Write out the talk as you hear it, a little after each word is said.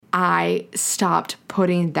I stopped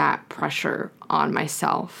putting that pressure on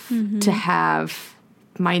myself to have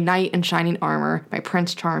my knight in shining armor, my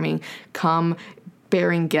Prince Charming, come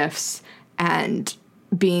bearing gifts and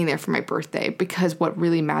being there for my birthday, because what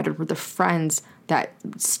really mattered were the friends that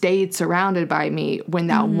stayed surrounded by me when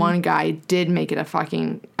that one guy did make it a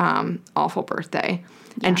fucking awful birthday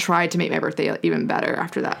and tried to make my birthday even better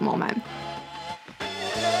after that moment.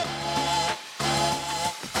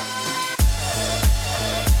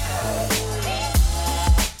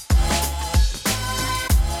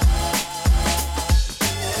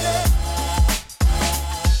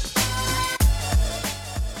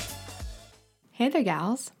 Hey there,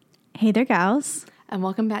 gals. Hey there, gals. And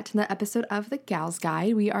welcome back to the episode of The Gals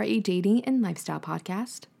Guide. We are a dating and lifestyle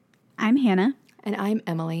podcast. I'm Hannah. And I'm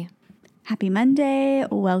Emily. Happy Monday.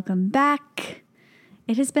 Welcome back.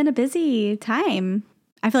 It has been a busy time,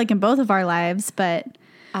 I feel like in both of our lives, but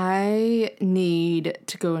I need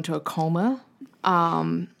to go into a coma.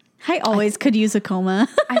 I always could use a coma.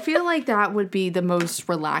 I feel like that would be the most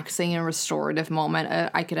relaxing and restorative moment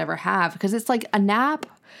I could ever have, because it's like a nap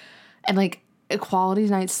and like a quality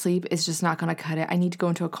night's sleep is just not going to cut it. I need to go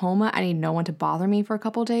into a coma. I need no one to bother me for a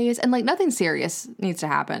couple days. And like nothing serious needs to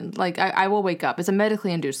happen. Like I will wake up. It's a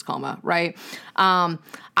medically induced coma, right?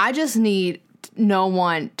 I just need no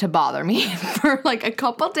one to bother me for like a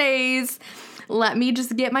couple days. Let me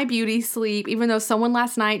just get my beauty sleep. Even though someone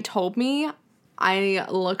last night told me I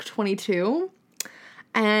look 22.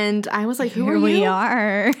 And I was like, who are you? Here we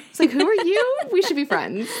are. It's like, who are you? We should be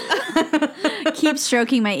friends. Keep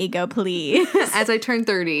stroking my ego, please. As I turn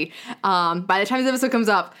 30, by the time this episode comes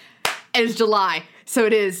up, it is July. So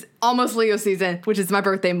it is almost Leo season, which is my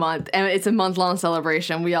birthday month. And it's a month-long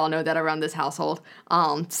celebration. We all know that around this household.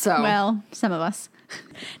 Well, some of us.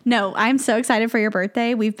 No, I'm so excited for your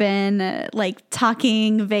birthday. We've been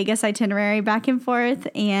talking Vegas itinerary back and forth,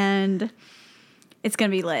 and it's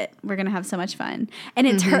going to be lit. We're going to have so much fun. And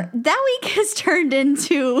that week has turned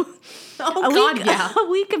into a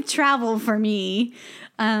week of travel for me.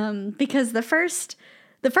 Because the first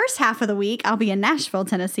half of the week, I'll be in Nashville,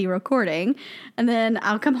 Tennessee recording. And then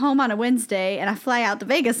I'll come home on a Wednesday and I fly out to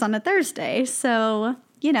Vegas on a Thursday. So,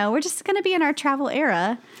 we're just going to be in our travel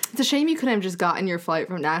era. It's a shame you couldn't have just gotten your flight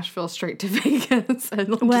from Nashville straight to Vegas.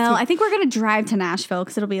 Well, I think we're going to drive to Nashville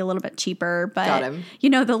because it'll be a little bit cheaper. But,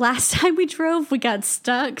 the last time we drove, we got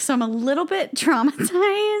stuck. So I'm a little bit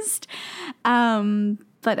traumatized.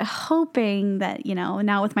 But hoping that,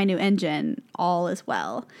 now with my new engine, all is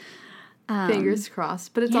well. Fingers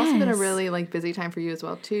crossed. But it's also been a really busy time for you as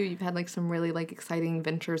well, too. You've had some really exciting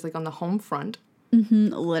ventures on the home front. Mm-hmm,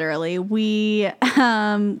 literally.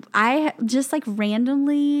 I just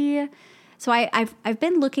randomly, so I've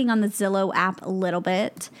been looking on the Zillow app a little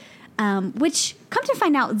bit, which come to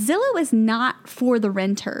find out, Zillow is not for the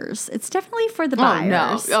renters. It's definitely for the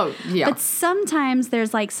buyers. Oh, no. Oh, yeah. But sometimes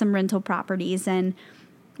there's some rental properties, and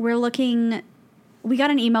we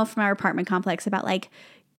got an email from our apartment complex about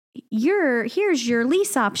here's your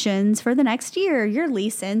lease options for the next year. Your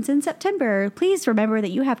lease ends in September. Please remember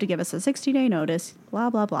that you have to give us a 60-day notice, blah,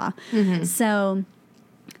 blah, blah. Mm-hmm. So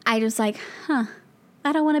I just I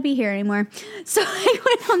don't want to be here anymore. So I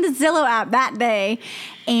went on the Zillow app that day,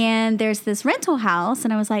 and there's this rental house,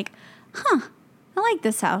 and I was like, I like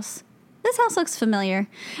this house. This house looks familiar.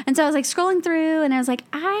 And so I was scrolling through, and I was like,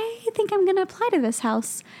 I think I'm going to apply to this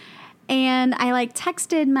house. And I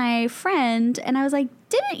texted my friend, and I was like,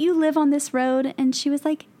 didn't you live on this road? And she was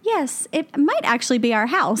like, yes, it might actually be our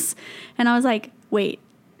house. And I was like, wait,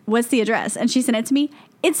 what's the address? And she sent it to me.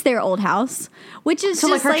 It's their old house, which is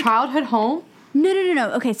just her childhood home?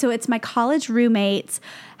 No. Okay, so it's my college roommate's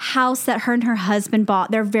house that her and her husband bought,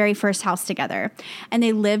 their very first house together. And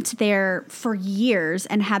they lived there for years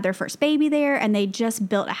and had their first baby there, and they just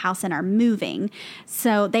built a house and are moving.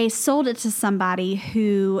 So they sold it to somebody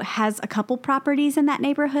who has a couple properties in that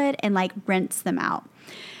neighborhood and rents them out.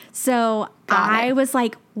 So I was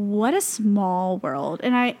like, what a small world.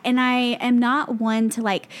 And I am not one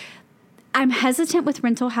to I'm hesitant with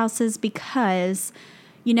rental houses because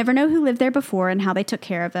you never know who lived there before and how they took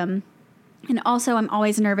care of them. And also, I'm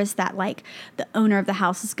always nervous that, the owner of the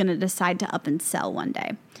house is going to decide to up and sell one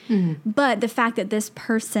day. Mm-hmm. But the fact that this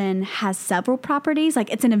person has several properties,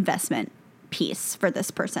 it's an investment piece for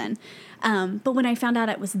this person. But when I found out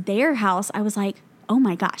it was their house, I was like, oh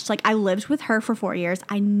my gosh. I lived with her for 4 years.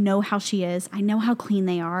 I know how she is. I know how clean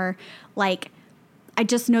they are. I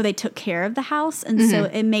just know they took care of the house. And so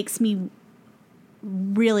it makes me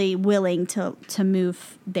really willing to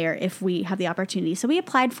move there if we have the opportunity. So we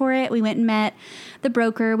applied for it. We went and met the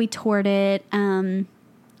broker. We toured it.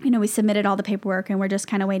 we submitted all the paperwork and we're just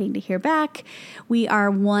kind of waiting to hear back. We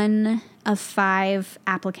are one of 5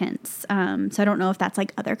 applicants. So I don't know if that's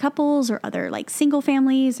like other couples or other like single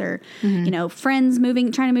families or, friends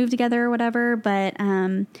trying to move together or whatever. But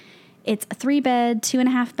it's a 3-bed,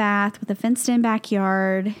 2.5 bath with a fenced in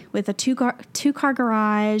backyard with a two-car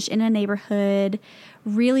garage in a neighborhood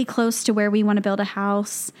really close to where we want to build a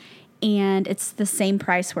house. And it's the same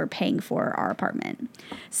price we're paying for our apartment.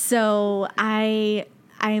 So I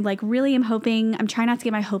like really am hoping, I'm trying not to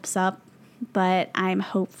get my hopes up, but I'm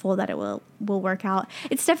hopeful that it will work out.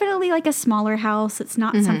 It's definitely like a smaller house. It's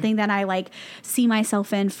not something that I like see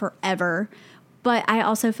myself in forever, but I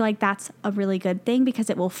also feel like that's a really good thing because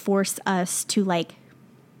it will force us to like,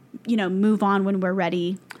 move on when we're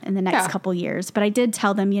ready in the next couple years. But I did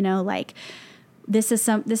tell them, like this is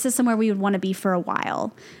somewhere we would want to be for a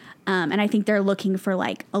while. And I think they're looking for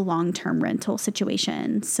like a long-term rental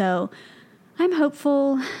situation. So I'm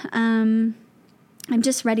hopeful. I'm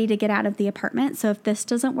just ready to get out of the apartment. So if this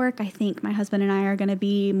doesn't work, I think my husband and I are going to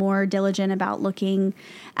be more diligent about looking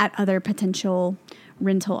at other potential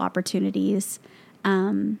rental opportunities.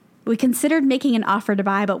 We considered making an offer to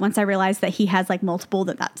buy, but once I realized that he has like multiple,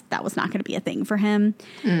 that was not going to be a thing for him.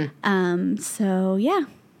 So yeah,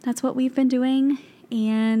 that's what we've been doing.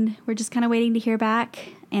 And we're just kind of waiting to hear back.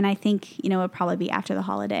 And I think, it'll probably be after the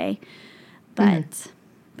holiday. But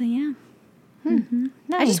yeah. Mm-hmm.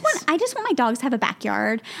 Nice. I just want my dogs to have a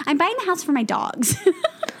backyard. I'm buying the house for my dogs.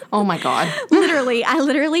 Oh my God. I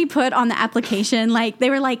literally put on the application, like, they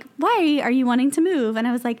were like, why are you wanting to move? And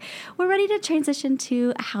I was like, we're ready to transition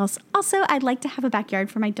to a house. Also, I'd like to have a backyard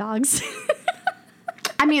for my dogs.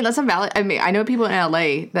 I mean, that's a valid. I mean, I know people in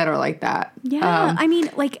LA that are like that. Yeah. I mean,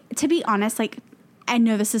 like, to be honest, like, I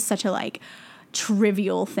know this is such a like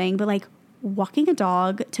trivial thing, but like walking a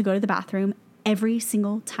dog to go to the bathroom every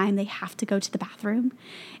single time they have to go to the bathroom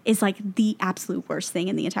is like the absolute worst thing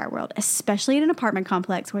in the entire world, especially in an apartment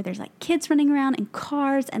complex where there's like kids running around and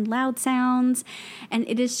cars and loud sounds. And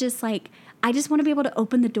it is just like, I just want to be able to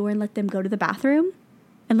open the door and let them go to the bathroom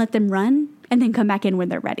and let them run and then come back in when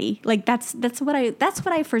they're ready. Like that's what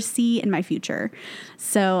I foresee in my future.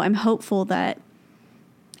 So I'm hopeful that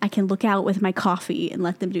I can look out with my coffee and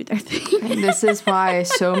let them do their thing. And this is why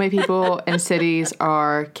so many people in cities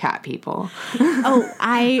are cat people. Oh,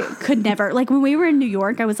 I could never. Like when we were in New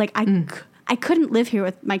York, I was like, I couldn't live here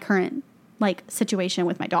with my current like situation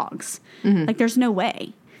with my dogs. Like there's no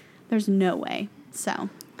way. So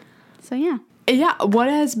yeah. Yeah. What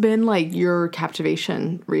has been like your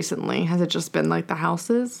captivation recently? Has it just been like the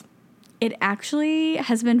houses? It actually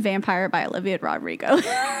has been Vampire by Olivia Rodrigo.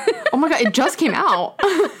 Oh my God, it just came out.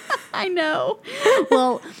 I know.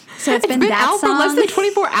 Well, so it's been that out song. for less than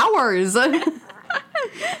 24 hours.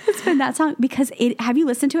 It's been that song because have you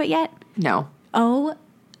listened to it yet? No. Oh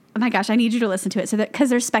my gosh, I need you to listen to it. So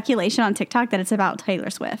because there's speculation on TikTok that it's about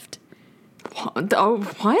Taylor Swift. Oh,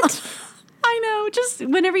 what? I know. Just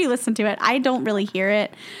whenever you listen to it, I don't really hear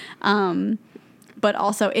it. But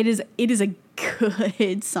also it is a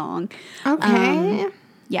good song. Okay.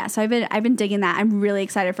 Yeah, so I've been digging that. I'm really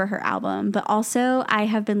excited for her album, but also I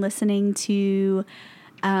have been listening to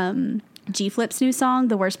G Flip's new song,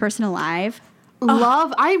 "The Worst Person Alive."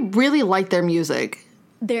 I really like their music.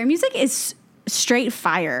 Their music is straight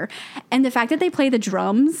fire, and the fact that they play the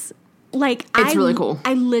drums, like it's really cool.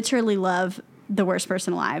 I literally love "The Worst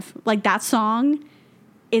Person Alive." Like that song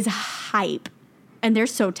is hype. And they're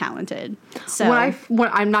so talented. So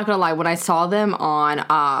I'm not gonna lie, when I saw them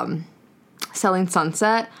on Selling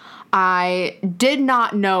Sunset, I did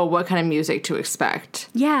not know what kind of music to expect.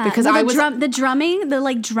 Yeah, because the drumming, the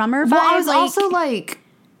like drummer vibe. Well, I was also like,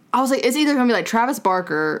 it's either gonna be like Travis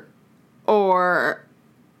Barker or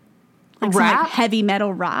like rap, some, like, heavy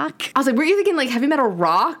metal rock. I was like, we're either getting like heavy metal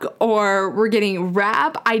rock or we're getting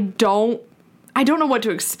rap. I don't know what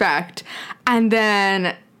to expect, and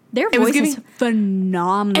then. Their voice is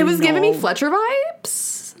phenomenal. It was giving me Fletcher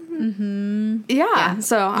vibes. Mm-hmm. Yeah,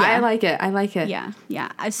 so yeah. I like it. Yeah.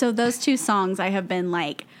 So those two songs I have been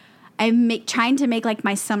like, trying to make like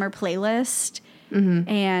my summer playlist. Mm-hmm.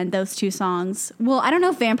 And those two songs. Well, I don't know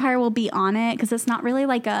if Vampire will be on it because it's not really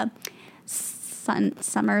like a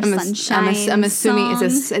summer sunshine. I'm assuming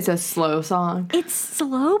song. it's a slow song. It's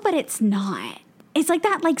slow, but it's not. It's like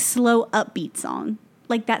that like slow upbeat song.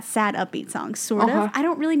 Like that sad upbeat song, sort of. I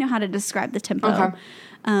don't really know how to describe the tempo.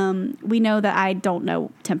 Okay. We know that I don't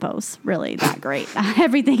know tempos really that great.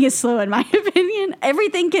 Everything is slow in my opinion.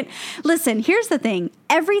 Everything can... Listen, here's the thing.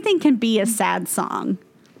 Everything can be a sad song.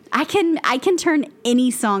 I can turn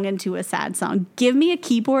any song into a sad song. Give me a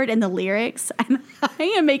keyboard and the lyrics, and I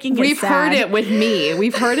am making it We've sad. heard it with Me.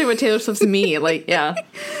 We've heard it with Taylor Swift's Me. Like, yeah.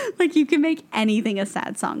 Like, you can make anything a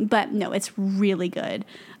sad song, but no, it's really good.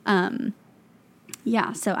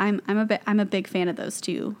 Yeah, so I'm a big fan of those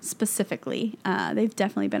two specifically. They've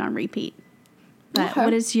definitely been on repeat. But Okay.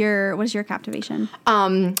 what is your captivation?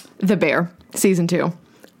 The Bear, season 2.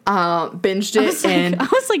 Binged it I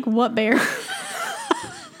was like, what bear?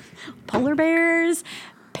 Polar bears,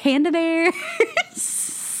 panda bears,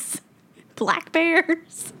 black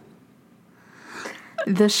bears.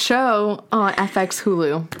 The show on FX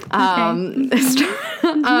Hulu.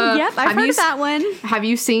 Yep, I've heard of that one. Have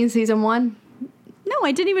you seen season 1? No,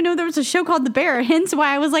 I didn't even know there was a show called The Bear. Hence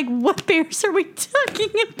why I was like, what bears are we talking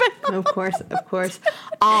about? Of course.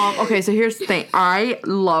 Okay, so here's the thing. I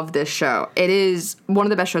love this show. It is one of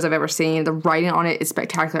the best shows I've ever seen. The writing on it is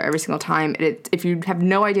spectacular every single time. If you have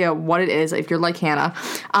no idea what it is, if you're like Hannah,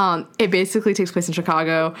 it basically takes place in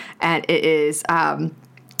Chicago, and it is a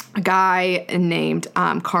guy named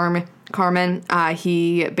Carmen.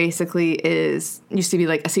 He basically used to be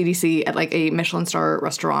like a CDC at like a Michelin star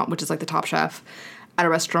restaurant, which is like the top chef at a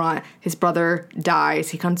restaurant. His brother dies.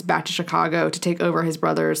 He comes back to Chicago to take over his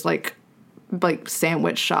brother's like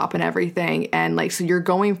sandwich shop and everything. And like, so you're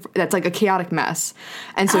going, that's like a chaotic mess.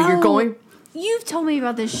 And so you're going. You've told me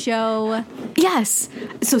about this show. Yes.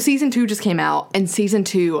 So season 2 just came out, and season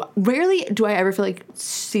 2, rarely do I ever feel like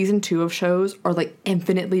season 2 of shows are like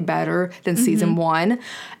infinitely better than season 1.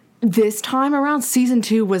 This time around, season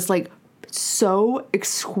 2 was like so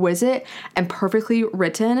exquisite and perfectly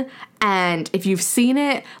written. And if you've seen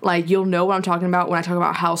it, like, you'll know what I'm talking about when I talk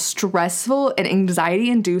about how stressful and anxiety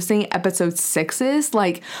inducing episode 6 is.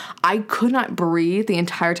 Like, I could not breathe the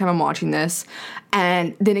entire time I'm watching this.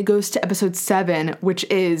 And then it goes to episode 7, which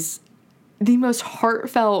is the most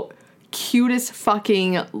heartfelt, cutest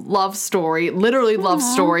fucking love story, literally love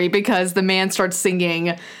story, because the man starts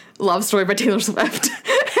singing Love Story by Taylor Swift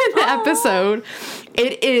in the episode.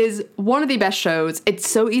 It is one of the best shows. It's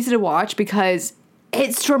so easy to watch because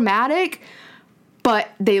it's dramatic, but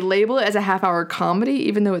they label it as a half-hour comedy,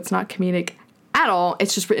 even though it's not comedic at all.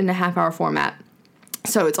 It's just written in a half-hour format.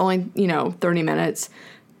 So it's only, 30 minutes.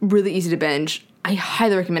 Really easy to binge. I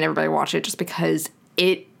highly recommend everybody watch it just because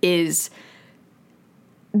it is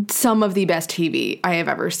some of the best TV I have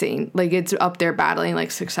ever seen. Like, it's up there battling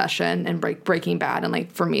like Succession and Breaking Bad, and like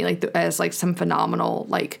for me, like as like some phenomenal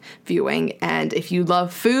like viewing. And if you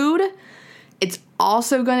love food, it's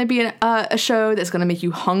also going to be a show that's going to make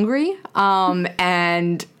you hungry,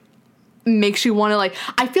 and makes you want to, like,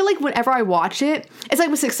 I feel like whenever I watch it, it's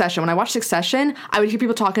like with Succession. When I watch Succession, I would hear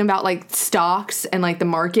people talking about like stocks and like the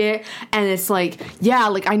market, and it's like, yeah,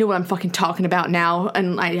 like I know what I'm fucking talking about now,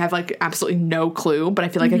 and I have like absolutely no clue, but I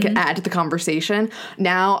feel like I can add to the conversation.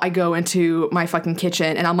 Now I go into my fucking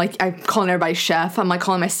kitchen and I'm calling everybody chef. I'm like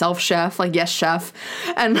calling myself chef, like, yes, chef,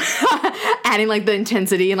 and adding like the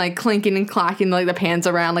intensity and like clinking and clacking like the pans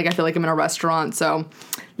around, like I feel like I'm in a restaurant. So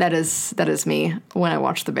that is me when I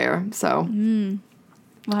watch The Bear. So We'll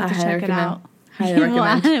have to check it out. Highly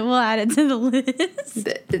recommend. We'll add it to the list.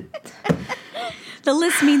 The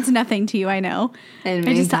list means nothing to you, I know.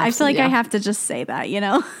 I feel like I have to just say that,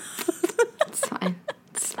 It's fine.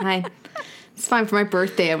 It's fine. It's fine. For my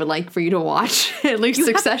birthday, I would like for you to watch at least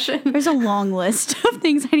Succession. There's a long list of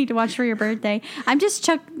things I need to watch for your birthday. I'm just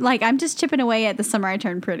chipping away at The Summer I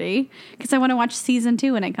Turned Pretty because I want to watch season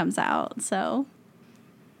 2 when it comes out. So,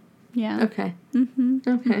 yeah. Okay.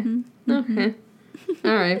 Okay.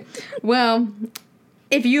 All right. Well,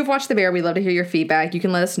 if you've watched The Bear, we'd love to hear your feedback. You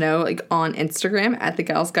can let us know like on Instagram at The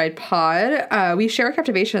Gals Guide Pod. We share our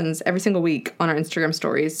captivations every single week on our Instagram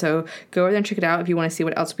stories, so go over there and check it out if you want to see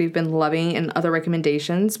what else we've been loving and other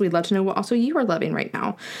recommendations. We'd love to know what also you are loving right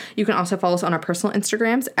now. You can also follow us on our personal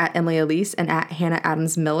Instagrams at Emily Elise and at Hannah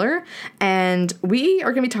Adams Miller. And we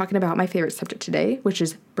are going to be talking about my favorite subject today, which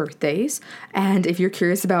is birthdays. And if you're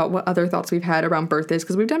curious about what other thoughts we've had around birthdays,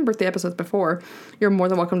 because we've done birthday episodes before, you're more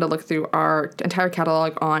than welcome to look through our entire catalog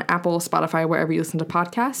on Apple, Spotify, wherever you listen to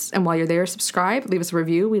podcasts. And while you're there, subscribe, leave us a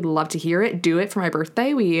review. We'd love to hear it. Do it for my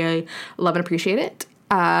birthday. We love and appreciate it.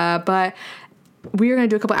 But we are going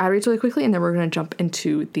to do a couple ad reads really quickly, and then we're going to jump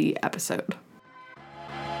into the episode.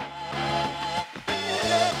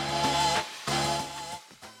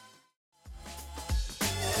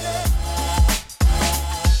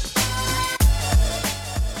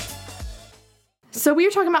 So we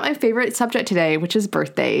are talking about my favorite subject today, which is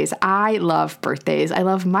birthdays. I love birthdays. I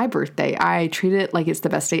love my birthday. I treat it like it's the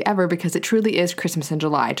best day ever because it truly is Christmas in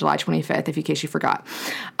July 25th, in case you forgot.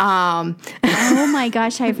 Oh my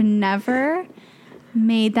gosh, I've never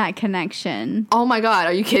made that connection. Oh my God,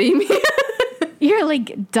 are you kidding me? You're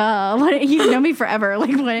like, duh. What, you've known me forever.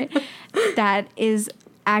 Like, what? That is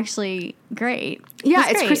actually great. Yeah,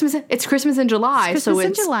 That's it's great. Christmas. It's Christmas in July, It's so Christmas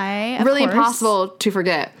in it's July, of really course. impossible to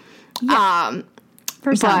forget. Yeah.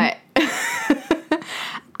 For some. But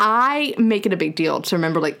I make it a big deal to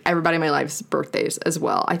remember like everybody in my life's birthdays as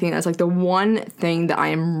well. I think that's like the one thing that I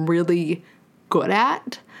am really good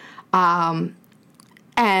at. And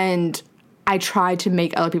I try to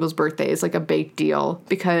make other people's birthdays like a big deal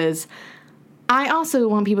because I also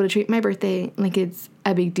want people to treat my birthday like it's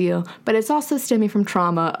a big deal, but it's also stemming from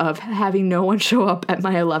trauma of having no one show up at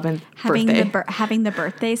my 11th birthday. Having the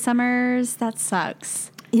birthday summers, that sucks.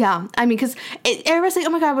 Yeah, I mean, because everybody's like, oh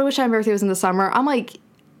my God, I wish my birthday was in the summer. I'm like,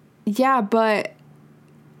 yeah, but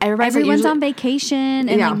everyone's on vacation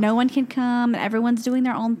and Yeah. like no one can come and everyone's doing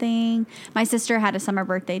their own thing. My sister had a summer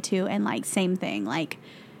birthday too, and like same thing. Like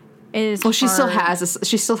it is. Well, she still hard.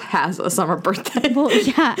 has a summer birthday. Well,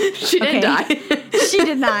 yeah, She didn't die. She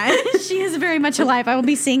did not. She is very much alive. I will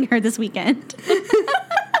be seeing her this weekend.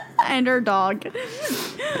 And her dog.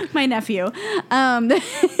 My nephew.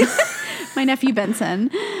 My nephew Benson.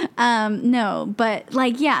 No, but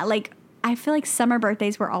like, yeah, like I feel like summer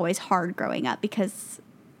birthdays were always hard growing up because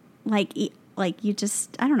like you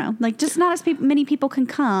just, I don't know, like just not as many people can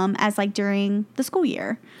come as like during the school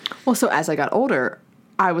year. Well, so as I got older,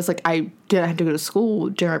 I was like, I didn't have to go to school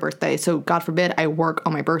during my birthday. So God forbid I work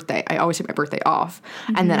on my birthday. I always take my birthday off.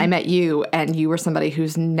 Mm-hmm. And then I met you, and you were somebody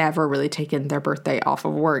who's never really taken their birthday off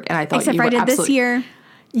of work. And I thought Except you for were I did this year.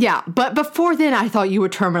 Yeah, but before then, I thought you were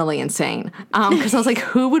terminally insane. Because I was like,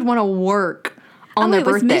 who would want to work on their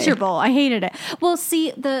birthday? It was miserable. I hated it. Well,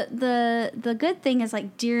 see, the good thing is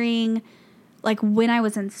like during, like when I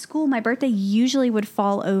was in school, my birthday usually would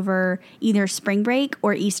fall over either spring break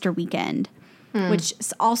or Easter weekend. Which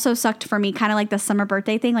also sucked for me, kind of like the summer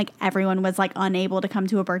birthday thing. Like everyone was like unable to come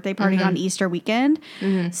to a birthday party on Easter weekend.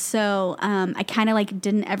 So I kind of like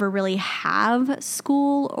didn't ever really have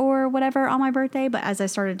school or whatever on my birthday. But as I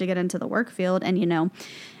started to get into the work field and, you know,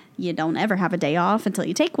 you don't ever have a day off until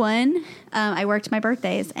you take one. I worked my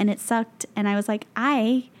birthdays and it sucked. And I was like,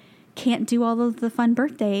 I can't do all of the fun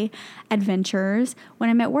birthday adventures when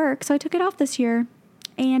I'm at work. So I took it off this year.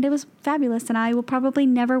 And it was fabulous, and I will probably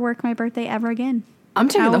never work my birthday ever again. I'm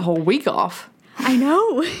taking the whole week off. I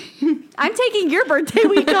know. I'm taking your birthday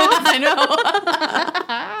week off. I know.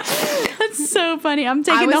 That's so funny. I'm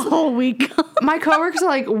taking the whole week off. My coworkers are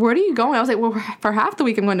like, where are you going? I was like, well, for half the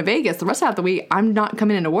week I'm going to Vegas. The rest of the week I'm not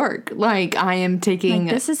coming into work. Like, I am taking...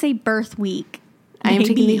 Like, this is a birth week. I am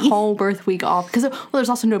taking the whole birth week off because, well, there's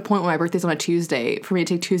also no point when my birthday's on a Tuesday for me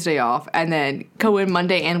to take Tuesday off and then go in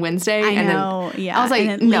Monday and Wednesday. I know, and then, yeah. I was like,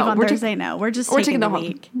 and then no, leave on we're Thursday. We're taking the whole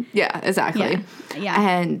week. Yeah, exactly. Yeah.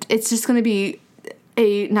 And it's just going to be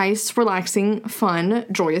a nice, relaxing, fun,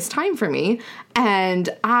 joyous time for me. And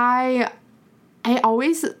I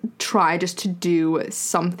always try just to do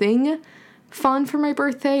something fun for my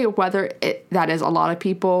birthday, whether that is a lot of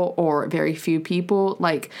people or very few people.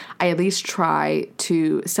 Like, I at least try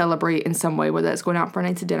to celebrate in some way, whether it's going out for a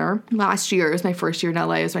night to dinner. Last year, it was my first year in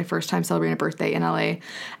LA. It was my first time celebrating a birthday in LA.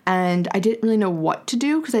 And I didn't really know what to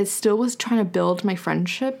do because I still was trying to build my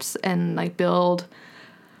friendships and like build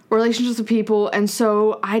relationships with people. And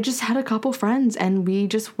so I just had a couple friends and we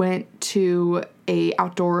just went to a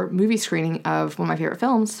outdoor movie screening of one of my favorite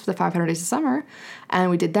films, The 500 Days of Summer. And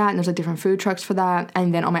we did that, and there's like different food trucks for that.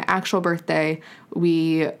 And then on my actual birthday,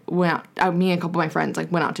 we went out, me and a couple of my friends like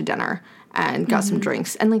went out to dinner and got some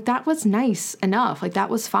drinks. And like that was nice enough. Like that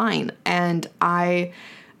was fine. And I,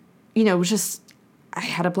 you know, I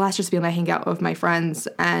had a blast just being able to hang out with my friends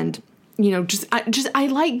and, you know, I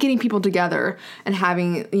like getting people together and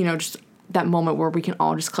having, you know, just that moment where we can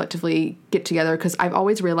all just collectively get together, because I've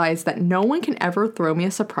always realized that no one can ever throw me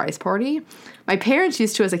a surprise party. My parents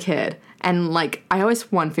used to as a kid, and like I always,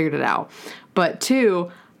 one, figured it out, but two,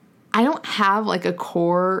 I don't have like a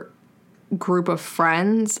core group of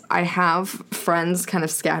friends. I have friends kind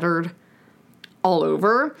of scattered all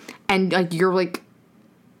over, and like you're like,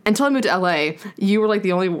 until I moved to LA, you were like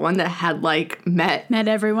the only one that had like met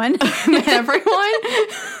everyone. met everyone.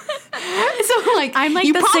 So like, I'm like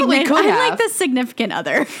you the probably could have. I'm like the significant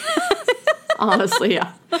other. Honestly,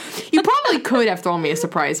 yeah. You probably could have thrown me a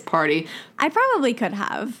surprise party. I probably could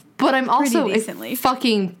have. But I'm also decently. a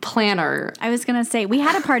fucking planner. I was gonna say we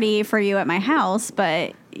had a party for you at my house,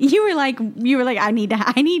 but you were like, I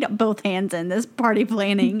need both hands in this party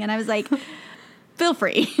planning, and I was like, feel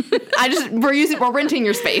free. We're renting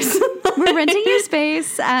your space. We're renting your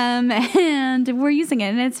space, and we're using it,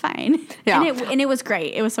 and it's fine. Yeah. And it was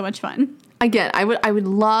great. It was so much fun. Again, I would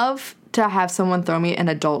love to have someone throw me an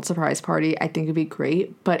adult surprise party, I think it'd be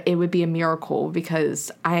great, but it would be a miracle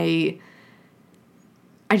because I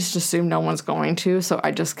just assume no one's going to, so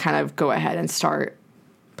I just kind of go ahead and start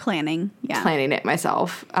planning it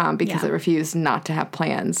myself because Yeah. I refuse not to have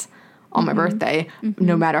plans on my birthday,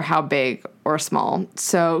 no matter how big or small.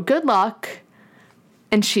 So good luck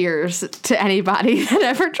and cheers to anybody that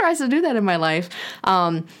ever tries to do that in my life.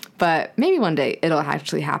 But maybe one day it'll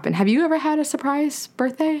actually happen. Have you ever had a surprise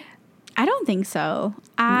birthday? I don't think so.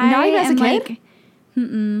 Not even as a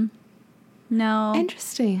kid? No.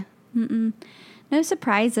 Interesting. No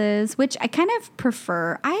surprises, which I kind of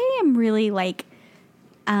prefer. I am really like,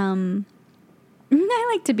 I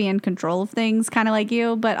like to be in control of things, kind of like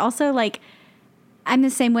you, but also like, I'm the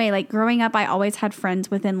same way. Like growing up, I always had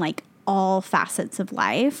friends within like all facets of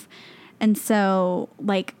life. And so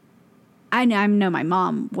like, I know my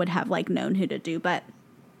mom would have like known who to do, but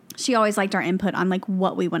she always liked our input on like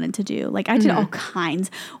what we wanted to do. Like I did all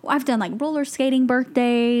kinds. I've done like roller skating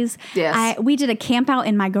birthdays. Yes. We did a camp out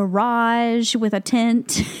in my garage with a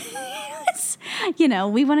tent.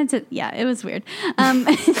 We wanted to, it was weird.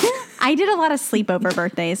 I did a lot of sleepover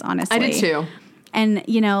birthdays, honestly. I did too. And,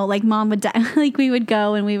 like mom would, like we would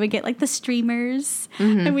go and we would get like the streamers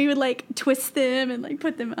and we would like twist them and like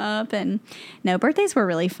put them up. And no, birthdays were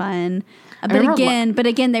really fun. But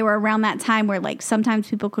again, they were around that time where like sometimes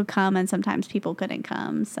people could come and sometimes people couldn't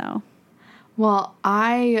come. So, well,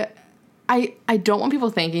 I don't want people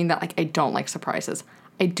thinking that like I don't like surprises.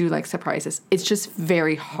 I do like surprises. It's just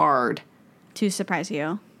very hard to surprise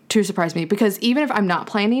you. To surprise me because even if I'm not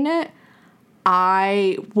planning it,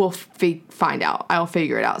 I will find out. I'll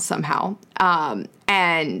figure it out somehow.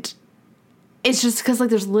 And it's just because,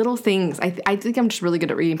 like, there's little things. I think I'm just really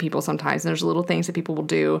good at reading people sometimes. And there's little things that people will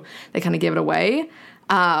do that kind of give it away.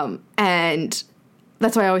 And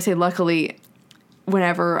that's why I always say, luckily,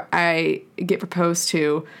 whenever I get proposed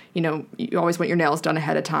to, you always want your nails done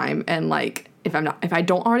ahead of time. And, like, if I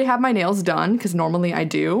don't already have my nails done, because normally I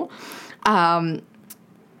do,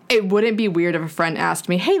 it wouldn't be weird if a friend asked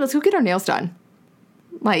me, hey, let's go get our nails done.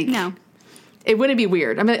 Like, no, it wouldn't be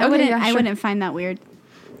weird. I mean, okay, wouldn't, yeah, sure. I wouldn't find that weird.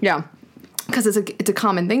 Yeah. Because it's a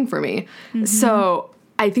common thing for me. So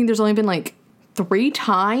I think there's only been like 3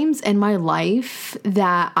 times in my life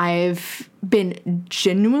that I've been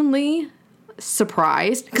genuinely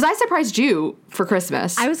surprised. Because I surprised you for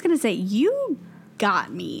Christmas. I was going to say, you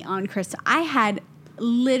got me on Christmas. I had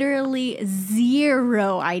literally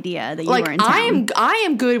zero idea that you were in town. I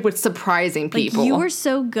am good with surprising people. Like, you were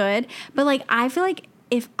so good. But like, I feel like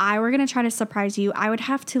if I were going to try to surprise you, I would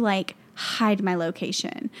have to like hide my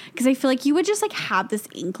location. Because I feel like you would just like have this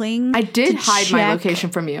inkling. I did hide my location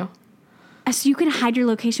from you. So you can hide your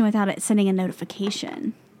location without it sending a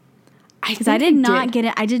notification. Because I did not get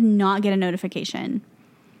it. I did not get a notification.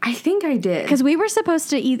 I think I did. Because we were supposed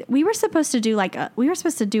to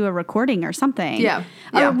do a recording or something. Yeah.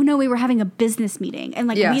 Oh, no, we were having a business meeting. And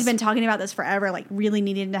like Yes. we'd been talking about this forever, like really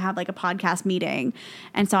needing to have like a podcast meeting.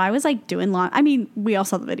 And so I was like doing we all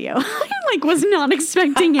saw the video. I like was not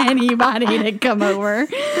expecting anybody to come over.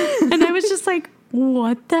 And I was just like,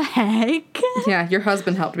 what the heck? Yeah, your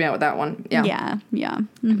husband helped me out with that one. Yeah. Yeah.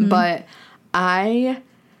 Mm-hmm. But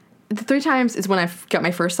the 3 times is when I got my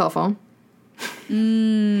first cell phone.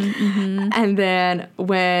 And then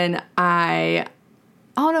when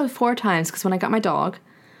 4 times, because when I got my dog,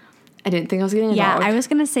 I didn't think I was getting a dog. Yeah, I was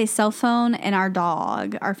going to say cell phone and our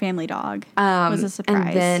dog, our family dog, was a surprise.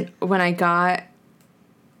 And then when I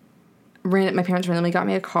my parents randomly got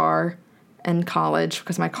me a car in college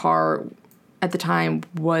because my car at the time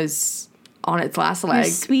was on its last leg.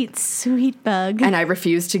 Sweet, sweet bug. And I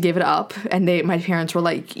refused to give it up. And my parents were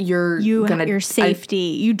like, your safety.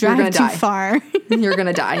 You drive too far. You're going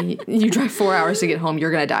to die. You drive 4 hours to get home. You're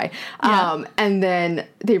going to die. Yeah. And then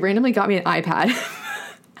they randomly got me an iPad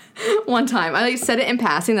one time. I said it in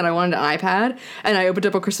passing that I wanted an iPad. And I opened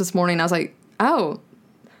up on Christmas morning and I was like, oh,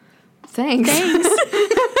 thanks.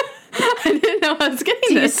 I didn't know I was getting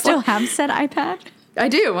Do this. you still have said iPad? I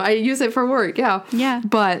do. I use it for work. Yeah. Yeah.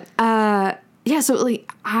 But so like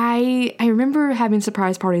I remember having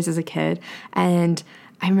surprise parties as a kid, and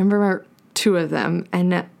I remember 2 of them,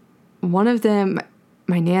 and one of them,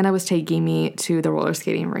 my Nana was taking me to the roller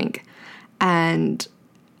skating rink, and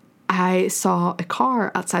I saw a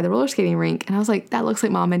car outside the roller skating rink, and I was like, that looks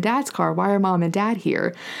like Mom and Dad's car. Why are Mom and Dad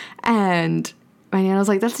here? And my Nana was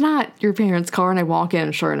like, that's not your parents' car. And I walk in,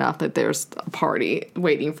 and sure enough, that there's a party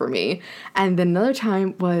waiting for me. And then another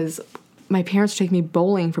time was my parents took me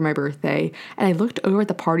bowling for my birthday. And I looked over at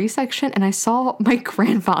the party section, and I saw my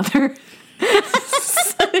grandfather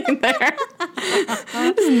sitting there.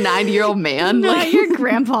 This 90-year-old man. No, like, your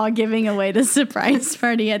grandpa giving away the surprise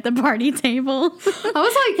party at the party table.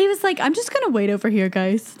 He was like, I'm just going to wait over here,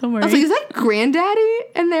 guys. Don't worry. I was like, is that granddaddy?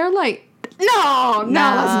 And they're like, no,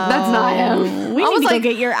 that's not him. We need to go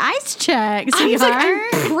get your eyes checked, I was sweetheart.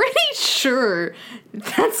 like, I'm pretty sure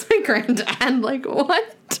that's my granddad. Like,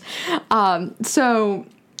 what? So,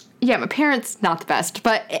 yeah, my parents, not the best,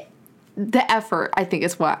 but the effort, I think,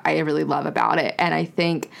 is what I really love about it. And I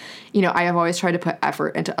think, I have always tried to put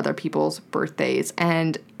effort into other people's birthdays.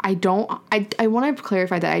 And I want to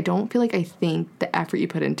clarify that I don't feel like I think the effort you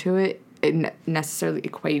put into it necessarily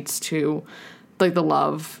equates to like the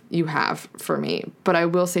love you have for me. But I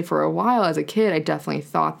will say for a while as a kid, I definitely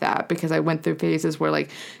thought that because I went through phases where like,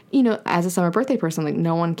 as a summer birthday person, like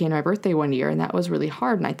no one came to my birthday one year and that was really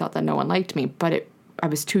hard. And I thought that no one liked me, but I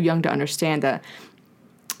was too young to understand that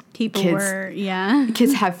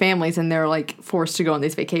Kids have families and they're like forced to go on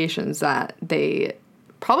these vacations that they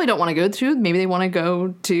probably don't want to go to. Maybe they want to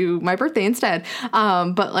go to my birthday instead.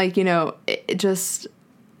 But like, it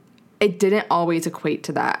didn't always equate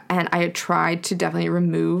to that. And I had tried to definitely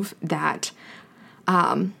remove that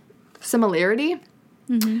similarity.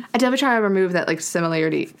 Mm-hmm. I definitely try to remove that like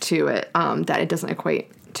similarity to it, that it doesn't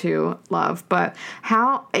equate to love. But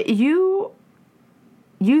how you've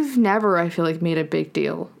never, I feel like, made a big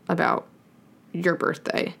deal about your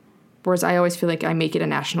birthday, whereas I always feel like I make it a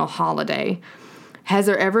national holiday. Has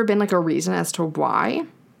there ever been like a reason as to why?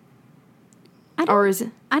 I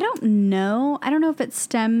don't know. I don't know if it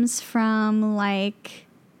stems from like...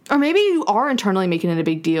 Or maybe you are internally making it a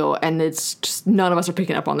big deal and it's just none of us are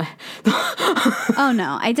picking up on that. Oh,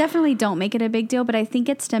 no. I definitely don't make it a big deal, but I think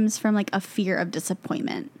it stems from like a fear of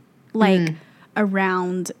disappointment. Like...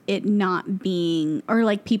 around it not being, or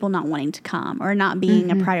like people not wanting to come, or not being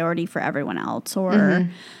a priority for everyone else, or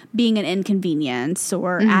being an inconvenience,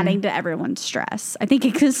 or adding to everyone's stress. I think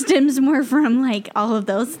it stems more from like all of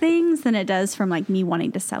those things than it does from like me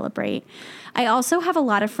wanting to celebrate. I also have a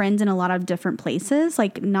lot of friends in a lot of different places.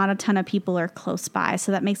 Like not a ton of people are close by,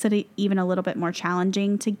 so that makes it even a little bit more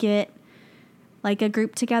challenging to get like a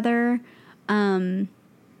group together.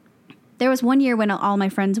 There was one year when all my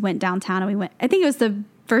friends went downtown and I think it was the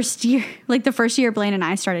first year Blaine and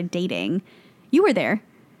I started dating. You were there.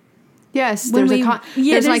 Yes, there's an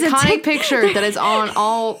iconic picture that is on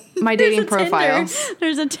all my dating profiles.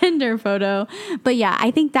 There's a Tinder photo. But yeah,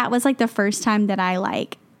 I think that was like the first time that I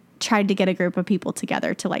like tried to get a group of people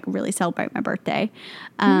together to like really celebrate my birthday.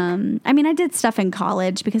 I mean, I did stuff in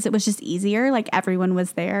college because it was just easier. Like everyone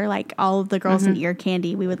was there, like all of the girls in Ear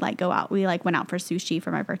Candy, we would like go out. We like went out for sushi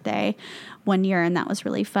for my birthday one year and that was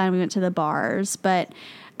really fun. We went to the bars, but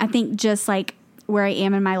I think just like where I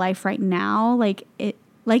am in my life right now,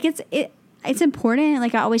 it's important.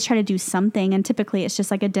 Like I always try to do something and typically it's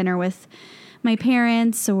just like a dinner with my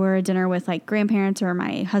parents or a dinner with like grandparents or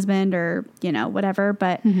my husband or, whatever.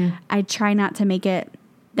 But I try not to make it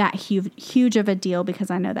that huge of a deal because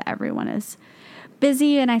I know that everyone is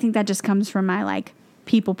busy. And I think that just comes from my like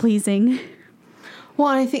people pleasing. Well,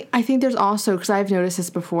 I think there's also, because I've noticed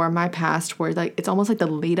this before in my past where like, it's almost like the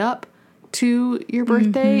lead up to your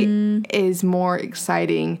birthday is more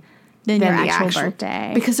exciting than your actual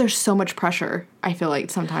birthday. Because there's so much pressure, I feel like,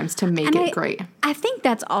 sometimes to make it great. I think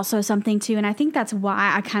that's also something, too, and I think that's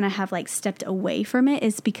why I kind of have, like, stepped away from it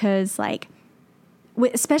is because, like,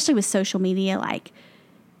 especially with social media, like,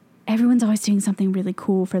 everyone's always doing something really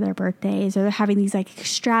cool for their birthdays, or they're having these, like,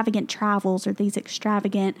 extravagant travels or these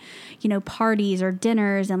extravagant, parties or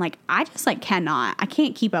dinners, and, like, I just, like, I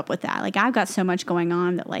can't keep up with that. Like, I've got so much going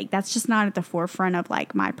on that, like, that's just not at the forefront of,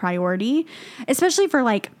 like, my priority, especially for,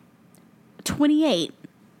 like, 28.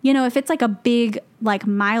 If it's like a big like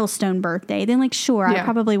milestone birthday, then like sure, I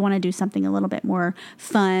probably want to do something a little bit more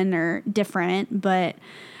fun or different, but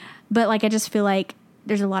like I just feel like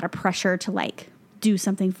there's a lot of pressure to like do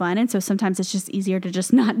something fun, and so sometimes it's just easier to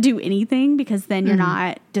just not do anything because then you're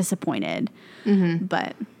not disappointed.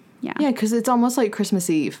 But yeah, because it's almost like Christmas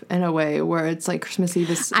Eve in a way, where it's like Christmas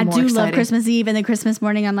Eve is more exciting. Love Christmas Eve, and then Christmas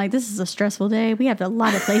morning I'm like, this is a stressful day. We have a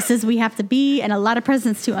lot of places we have to be and a lot of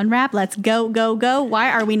presents to unwrap. Let's go.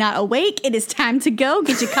 Why are we not awake? It is time to go.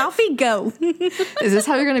 Get your coffee, go. Is this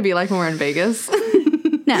how you're going to be like when we're in Vegas?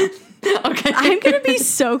 No. Okay. I'm going to be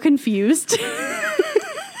so confused.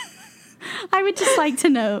 I would just like to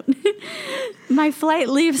note, my flight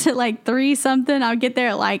leaves at like 3 something. I'll get there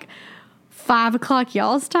at like 5 o'clock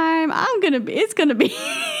y'all's time. I'm going to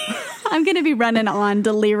be running on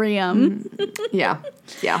delirium. Yeah.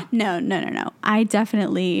 No. I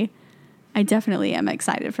definitely am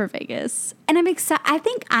excited for Vegas. And I'm excited. I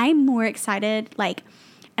think I'm more excited, like,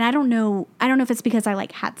 And I don't know if it's because I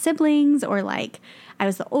like had siblings or like I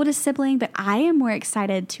was the oldest sibling, but I am more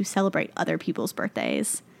excited to celebrate other people's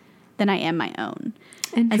birthdays than I am my own.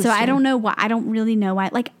 And so I don't know why. I don't really know why.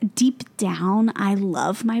 Like deep down, I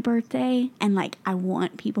love my birthday and like I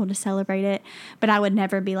want people to celebrate it, but I would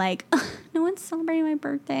never be like, no one's celebrating my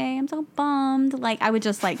birthday. I'm so bummed. Like I would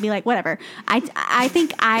just like be like, whatever. I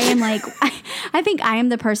think I am like, I think I am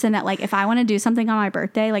the person that like if I want to do something on my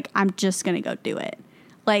birthday, like I'm just gonna go do it.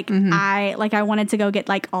 Like I wanted to go get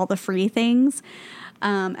like all the free things.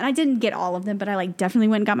 And I didn't get all of them, but I like definitely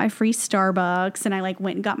went and got my free Starbucks, and I like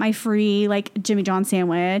went and got my free like Jimmy John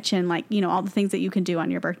sandwich, and like, you know, all the things that you can do on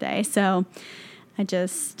your birthday. So I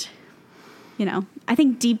just, you know, I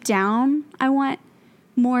think deep down I want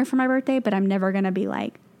more for my birthday, but I'm never going to be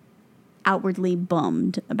like outwardly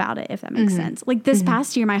bummed about it, if that makes sense. Like this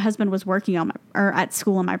past year, my husband was working on or at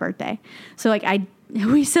school on my birthday. So like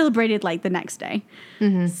we celebrated like the next day.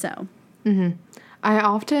 So. I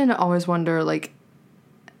often always wonder, like,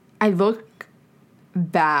 I look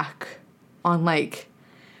back on, like,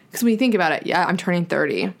 because when you think about it, yeah, I'm turning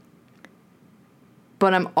 30,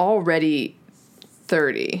 but I'm already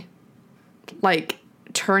 30. Like,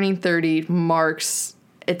 turning 30 marks,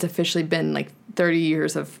 it's officially been, like, 30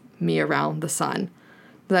 years of me around the sun.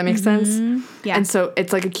 Does that make sense? Yeah. And so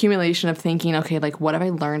it's, like, accumulation of thinking, okay, like, what have I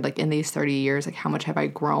learned, like, in these 30 years? Like, how much have I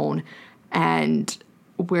grown? And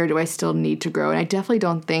where do I still need to grow? And I definitely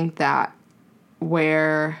don't think that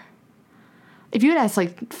if you had asked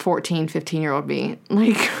like 14, 15-year-old me,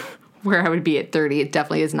 like where I would be at 30, it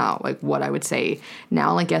definitely is not like what I would say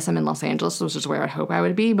now. Like, yes, I'm in Los Angeles, which is where I hope I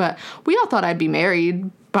would be, but we all thought I'd be married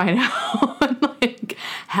by now and like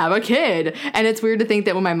have a kid. And it's weird to think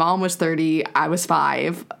that when my mom was 30, I was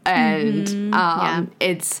 5. And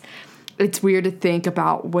it's weird to think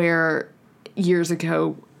about where years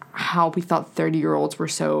ago how we thought 30-year-olds were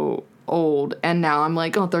so old, and now I'm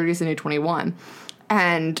like, 30 is the new 21.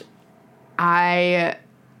 And I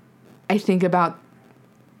think about,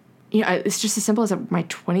 you know, it's just as simple as my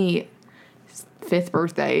 25th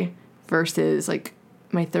birthday versus like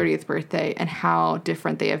my 30th birthday and how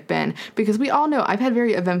different they have been, because we all know I've had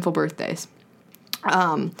very eventful birthdays.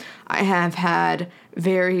 I have had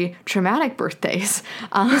very traumatic birthdays.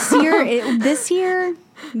 This year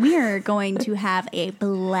we are going to have a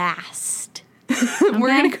blast.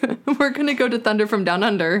 Okay? We're gonna go to Thunder from Down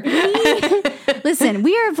Under. Listen,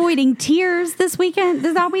 we are avoiding tears that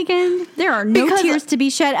weekend. There are no tears to be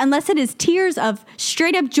shed unless it is tears of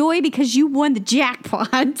straight up joy because you won the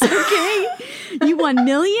jackpot. Okay, you won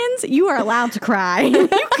millions. You are allowed to cry. You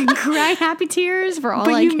can cry happy tears for all I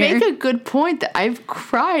care. But you make a good point that I've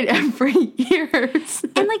cried every year.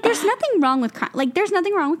 And like, there's nothing wrong with crying. Like, there's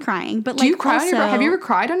nothing wrong with crying. But like, do you cry? also, have you ever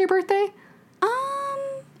cried on your birthday?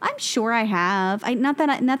 I'm sure I have.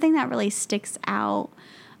 Nothing that really sticks out.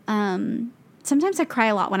 Sometimes I cry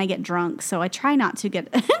a lot when I get drunk, so I try not to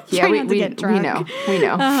get get drunk. We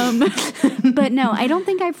know. But no, I don't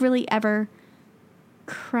think I've really ever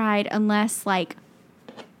cried unless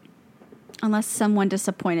someone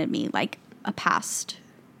disappointed me, like a past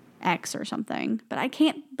ex or something. But I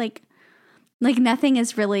can't like nothing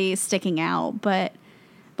is really sticking out. But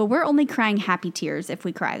we're only crying happy tears if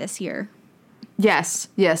we cry this year. Yes.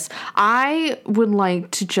 I would like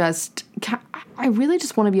to I really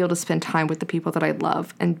just want to be able to spend time with the people that I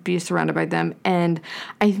love and be surrounded by them. And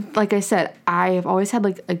like I said, I have always had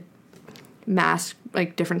like a mass,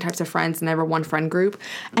 like different types of friends, never one friend group.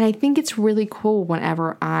 And I think it's really cool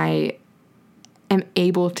whenever I am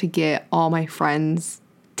able to get all my friends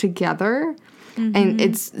together and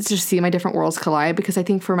it's just see my different worlds collide, because I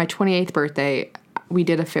think for my 28th birthday, we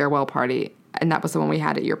did a farewell party, and that was the one we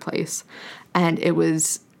had at your place. And it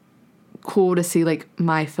was cool to see, like,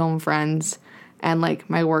 my film friends and, like,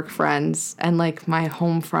 my work friends and, like, my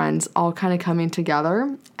home friends all kind of coming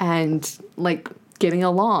together and, like, getting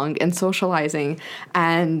along and socializing.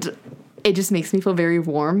 And it just makes me feel very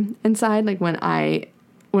warm inside, like, when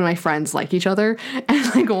my friends like each other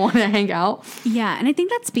and, like, want to hang out. Yeah, and I think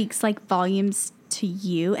that speaks, like, volumes to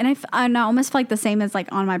you. And I almost feel like the same as,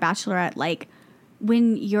 like, on my Bachelorette, like,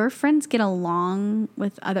 when your friends get along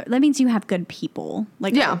with that means you have good people,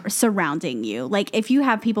 like, surrounding you. Like, if you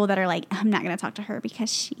have people that are like, I'm not going to talk to her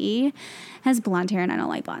because she has blonde hair and I don't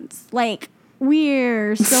like blondes. Like,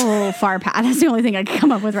 we're so far past. That's the only thing I can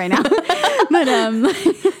come up with right now.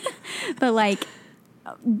 But like,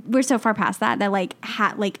 we're so far past that like,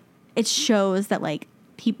 it shows that like,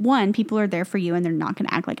 people are there for you and they're not going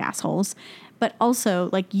to act like assholes. But also,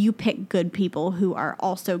 like, you pick good people who are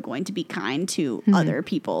also going to be kind to other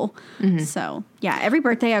people. So, yeah, every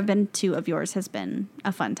birthday I've been to of yours has been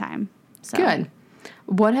a fun time. So. Good.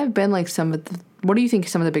 What have been like what do you think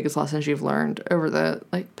some of the biggest lessons you've learned over the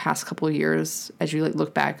like past couple of years as you like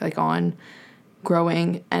look back like on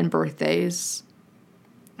growing and birthdays?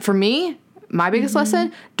 For me, my biggest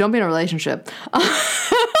lesson, don't be in a relationship.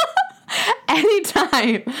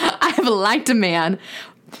 Anytime I have liked a man,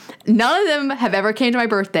 none of them have ever came to my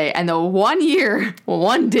birthday, and the one year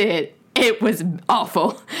one did, it was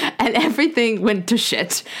awful, and everything went to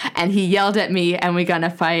shit, and he yelled at me, and we got in a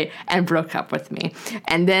fight and broke up with me,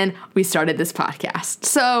 and then we started this podcast.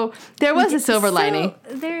 So there was a silver lining.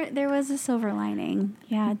 There was a silver lining.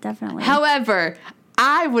 Yeah, definitely. However,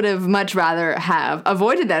 I would have much rather have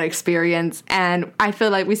avoided that experience, and I feel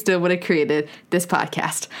like we still would have created this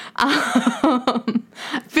podcast. I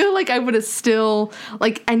feel like I would have still,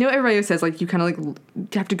 like, I know everybody says, like, you kind of, like, you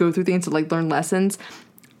have to go through things to, like, learn lessons.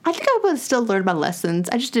 I think I would have still learned my lessons.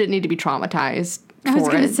 I just didn't need to be traumatized for it. I was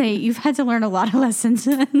going to say, you've had to learn a lot of lessons.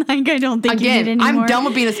 Like, I don't think you need anymore. I'm done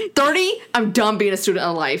with being I'm done being a student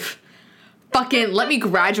of life. Fucking let me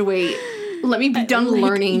graduate. Let me be done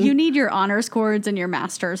learning. You need your honors cords and your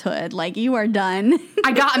master's hood. Like, you are done.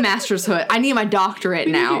 I got a master's hood. I need my doctorate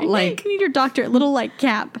now. Like, you need your doctorate, little, like,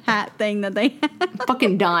 cap hat thing that they have.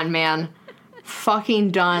 Fucking done, man. Fucking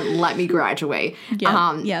done. Let me graduate.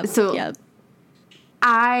 Yep.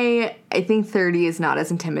 I think 30 is not as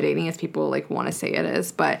intimidating as people like want to say it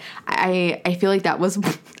is, but I feel like that was,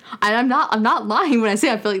 and I'm not lying when I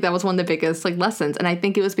say I feel like that was one of the biggest like lessons, and I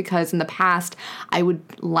think it was because in the past I would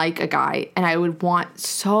like a guy and I would want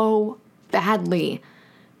so badly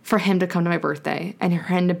for him to come to my birthday and for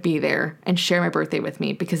him to be there and share my birthday with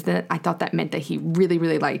me, because then I thought that meant that he really,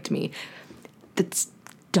 really liked me. That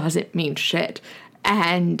doesn't mean shit.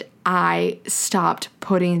 And I stopped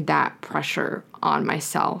putting that pressure on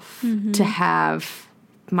myself to have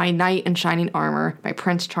my knight in shining armor, my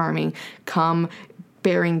Prince Charming, come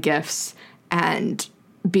bearing gifts and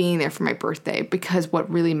being there for my birthday, because what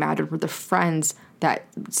really mattered were the friends that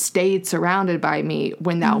stayed surrounded by me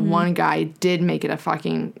when that one guy did make it a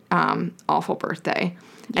fucking awful birthday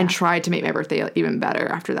and tried to make my birthday even better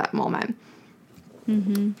after that moment.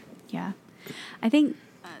 Yeah. I think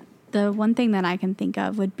the one thing that I can think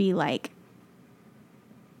of would be like,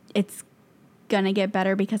 it's gonna get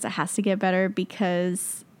better because it has to get better,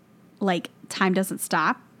 because like time doesn't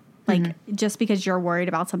stop. Like just because you're worried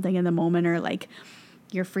about something in the moment, or like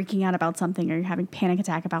you're freaking out about something, or you're having panic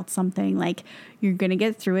attack about something, like you're gonna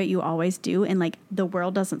get through it. You always do. And like the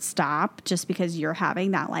world doesn't stop just because you're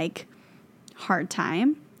having that like hard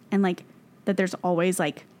time, and like that there's always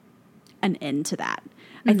like an end to that.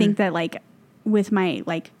 I think that like with my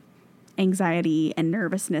like anxiety and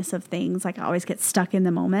nervousness of things, like I always get stuck in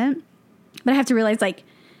the moment, but I have to realize like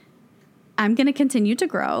I'm going to continue to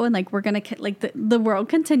grow, and like we're going to like the world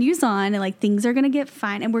continues on, and like things are going to get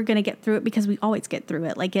fine, and we're going to get through it, because we always get through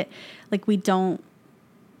it.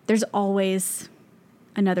 There's always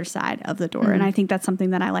another side of the door. And I think that's something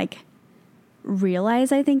that I like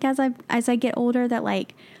realize, I think as I get older, that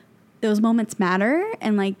like those moments matter,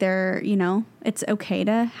 and like they're, you know, it's okay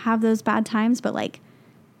to have those bad times, but like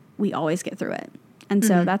we always get through it. And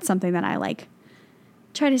so that's something that I like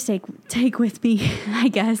try to take with me, I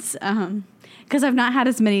guess. Because I've not had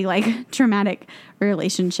as many like traumatic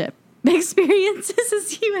relationship experiences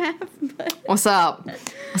as you have. But What's up? But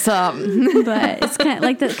it's kind of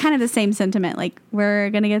like the same sentiment. Like we're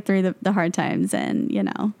going to get through the hard times, and, you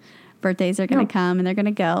know, birthdays are going to come and they're going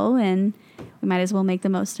to go, and we might as well make the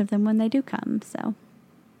most of them when they do come. So.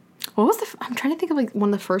 What was I'm trying to think of like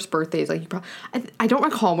one of the first birthdays. Like I don't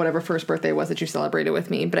recall whatever first birthday was that you celebrated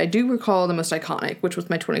with me, but I do recall the most iconic, which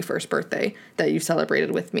was my 21st birthday that you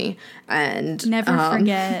celebrated with me. And never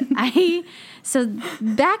forget. So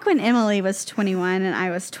back when Emily was 21 and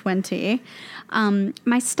I was 20,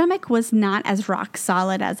 my stomach was not as rock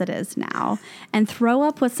solid as it is now, and throw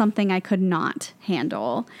up was something I could not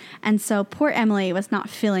handle. And so poor Emily was not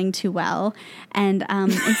feeling too well. And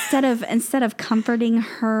instead of comforting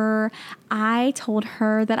her, I told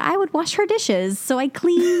her that I would wash her dishes. So I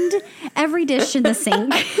cleaned every dish in the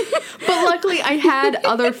sink. But luckily I had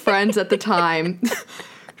other friends at the time.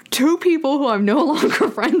 2 people who I'm no longer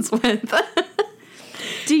friends with.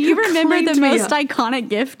 Do you remember the most iconic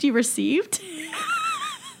gift you received?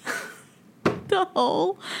 The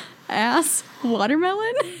whole ass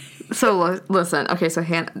watermelon? So listen, okay, so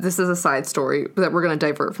this is a side story that we're going to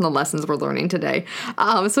divert from the lessons we're learning today.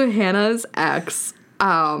 So Hannah's ex,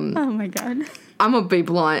 oh my God. I'm gonna be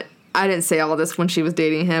blunt. I didn't say all this when she was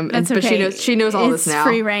dating him, That's okay. But she knows all this now. It's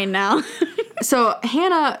free reign now. So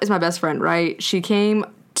Hannah is my best friend, right? She came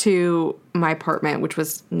to my apartment, which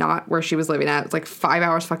was not where she was living at. It was like 5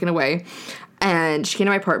 hours fucking away. And she came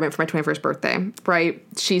to my apartment for my 21st birthday, right?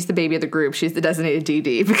 She's the baby of the group. She's the designated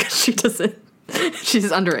DD because she doesn't,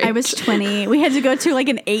 she's underage. I was 20. We had to go to like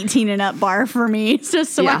an 18 and up bar for me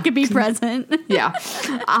just so I could be present. Yeah.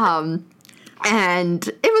 And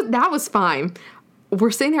that was fine.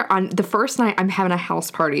 We're sitting there on the first night I'm having a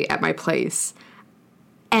house party at my place.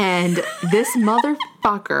 And this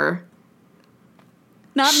motherfucker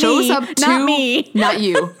shows up to, not me. Not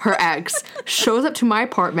you, her ex, shows up to my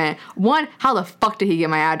apartment. One, how the fuck did he get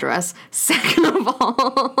my address? Second of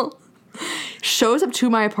all, shows up to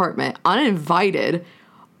my apartment uninvited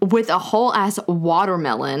with a whole ass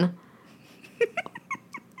watermelon.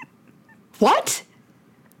 What?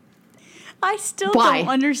 I still Why? don't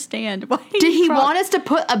understand. Why Did he want us to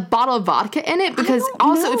put a bottle of vodka in it? Because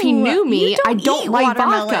also, if he knew me, I don't like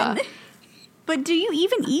vodka. But do you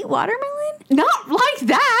even eat watermelon? Not like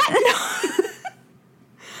that.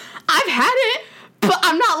 I've had it, but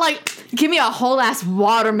I'm not like, give me a whole ass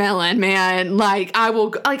watermelon, man. Like, I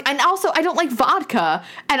will, like, and also, I don't like vodka.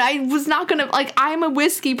 And I was not gonna, like, I'm a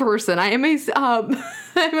whiskey person. I am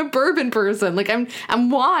I'm a bourbon person. Like, I'm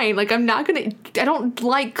wine. Like, I'm not gonna, I don't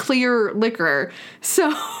like clear liquor.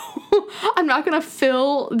 So, I'm not gonna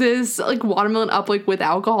fill this, like, watermelon up, like, with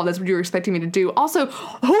alcohol. That's what you were expecting me to do. Also,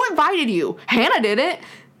 who invited you? Hannah did it.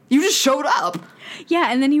 You just showed up.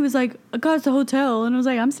 Yeah, and then he was like, I got us a hotel. And I was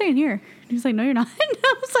like, I'm staying here. And he was like, no, you're not. And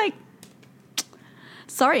I was like,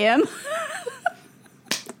 sorry, Em.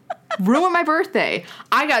 Ruined my birthday.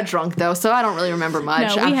 I got drunk, though, so I don't really remember much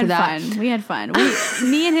after we had that. fun. We had fun.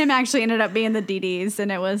 Me and him actually ended up being the DDs,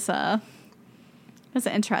 and it was an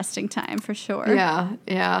interesting time for sure.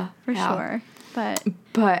 Yeah. For sure. But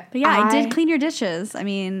yeah, I did clean your dishes. I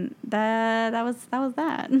mean, that was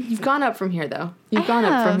that. You've gone up from here, though. You've gone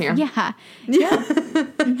up from here. Yeah.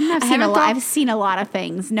 I've seen a lot of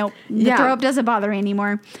things. Nope. The throw up doesn't bother me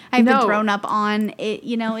anymore. I've been thrown up on it.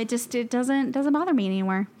 You know, it doesn't bother me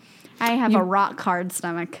anymore. I have a rock hard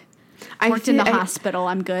stomach. I worked in the hospital.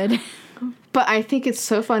 I'm good. But I think it's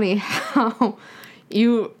so funny how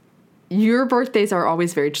your birthdays are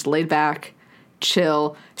always very just laid back,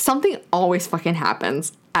 chill. Something always fucking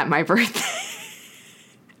happens at my birthday.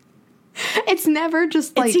 It's never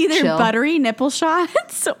just like it's either chill. Buttery nipple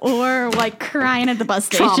shots or like crying at the bus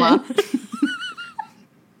station. Trauma.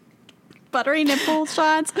 Buttery nipple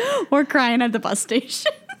shots or crying at the bus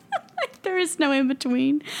station. There is no in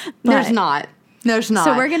between. There's not.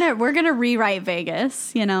 So we're gonna rewrite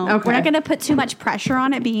Vegas. You know, we're not gonna put too much pressure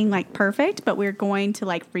on it being like perfect, but we're going to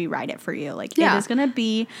like rewrite it for you. Like it is gonna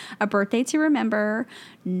be a birthday to remember.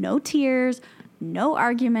 No tears, no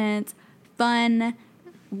arguments, fun,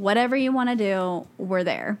 whatever you want to do. We're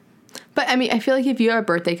there. But I mean, I feel like if you have a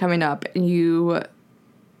birthday coming up and you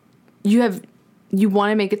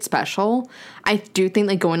want to make it special, I do think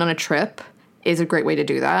like going on a trip is a great way to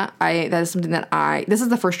do that. That is something that this is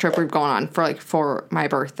the first trip we've gone on for my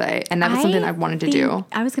birthday, and that was something I wanted to do.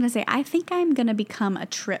 I was going to say, I think I'm going to become a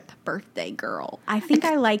trip birthday girl. I think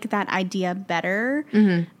I like that idea better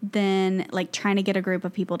than like trying to get a group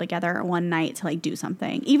of people together one night to like do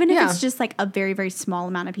something. Even if it's just like a very, very small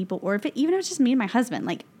amount of people, or even if it's just me and my husband,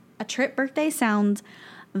 like a trip birthday sounds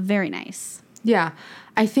very nice. Yeah.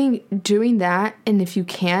 I think doing that, and if you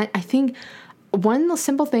can't, I think one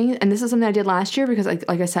simple thing, and this is something I did last year because, like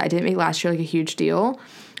I said, I didn't make last year like a huge deal.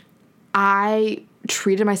 I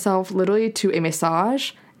treated myself literally to a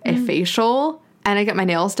massage, a facial, and I got my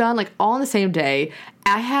nails done like all on the same day.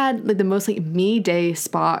 I had like the most like me day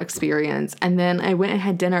spa experience, and then I went and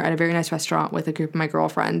had dinner at a very nice restaurant with a group of my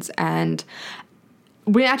girlfriends, and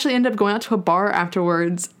we actually ended up going out to a bar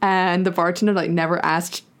afterwards, and the bartender like never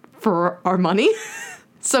asked for our money.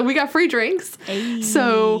 So we got free drinks. Hey.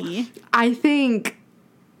 So I think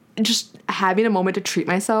just having a moment to treat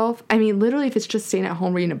myself. I mean, literally if it's just staying at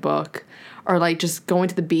home reading a book or like just going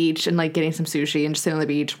to the beach and like getting some sushi and just sitting on the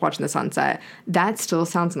beach watching the sunset, that still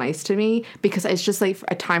sounds nice to me because it's just like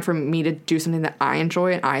a time for me to do something that I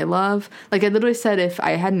enjoy and I love. Like I literally said if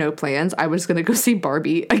I had no plans, I was going to go see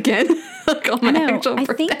Barbie again. Like on my actual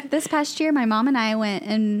birthday. I think this past year my mom and I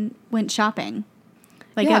went shopping.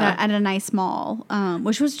 Like at a nice mall,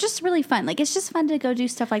 which was just really fun. Like it's just fun to go do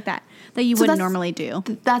stuff like that you wouldn't normally do.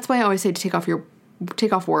 That's why I always say to take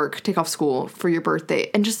off work, take off school for your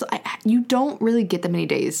birthday, and just you don't really get that many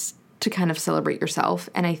days to kind of celebrate yourself.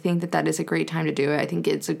 And I think that is a great time to do it. I think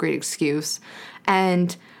it's a great excuse,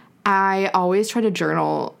 and I always try to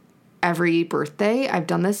journal every birthday. I've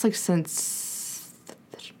done this like since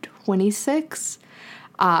 26,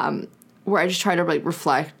 where I just try to like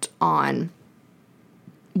reflect on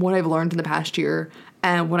what I've learned in the past year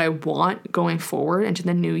and what I want going forward into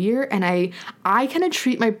the new year. And I kind of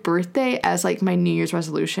treat my birthday as like my New Year's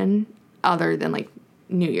resolution other than like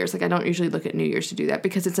New Year's. Like I don't usually look at New Year's to do that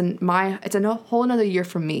because it's a whole another year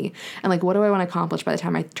for me. And like, what do I want to accomplish by the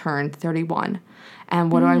time I turn 31?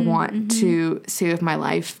 And what do I want to see with my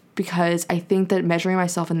life? Because I think that measuring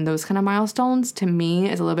myself in those kind of milestones to me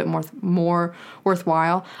is a little bit more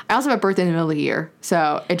worthwhile. I also have a birthday in the middle of the year,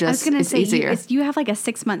 so it's easier. You have like a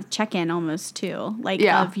 6-month check-in almost too, like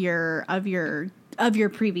of your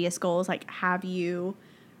previous goals. Like, have you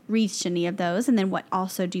reached any of those? And then what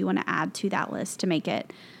also do you want to add to that list to make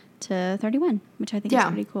it to 31, which I think is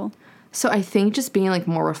pretty cool. So I think just being like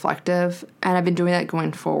more reflective, and I've been doing that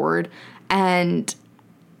going forward, and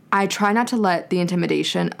I try not to let the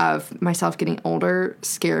intimidation of myself getting older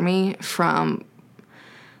scare me from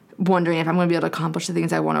wondering if I'm going to be able to accomplish the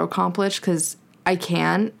things I want to accomplish, because I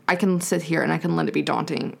can sit here and I can let it be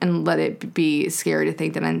daunting and let it be scary to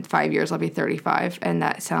think that in 5 years I'll be 35, and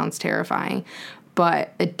that sounds terrifying.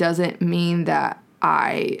 But it doesn't mean that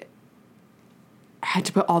I had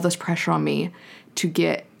to put all this pressure on me to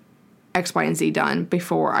get X, Y, and Z done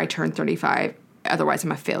before I turn 35. Otherwise,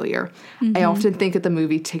 I'm a failure. Mm-hmm. I often think of the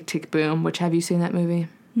movie Tick, Tick, Boom, which, have you seen that movie?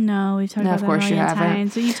 No, we've talked about it a million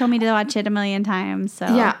times. So you told me to watch it a million times. So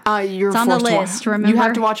yeah, it's on the list, remember? You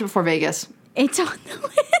have to watch it before Vegas. It's on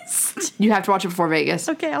the list. You have to watch it before Vegas.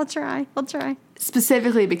 Okay, I'll try.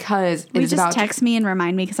 Specifically because it's about... text me and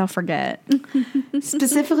remind me because I'll forget.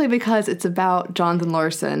 Specifically because it's about Jonathan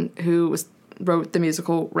Larson, who wrote the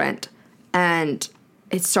musical Rent. And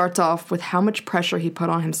it starts off with how much pressure he put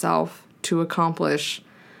on himself to accomplish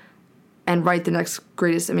and write the next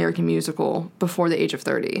greatest American musical before the age of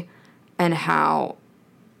 30. And how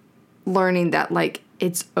learning that, like,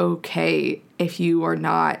 it's okay if you are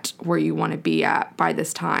not where you want to be at by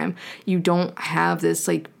this time. You don't have this,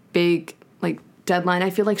 like, big, like, deadline.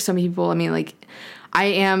 I feel like some people, I mean, like, I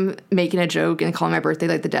am making a joke and calling my birthday,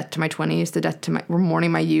 like, the death to my 20s, the death to we're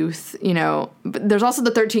mourning my youth, you know. But there's also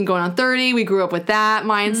the 13 going on 30. We grew up with that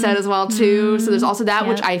mindset as well, too. So there's also that,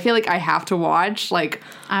 which I feel like I have to watch, like,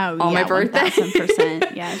 on my birthday.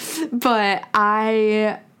 1,000%, yes. But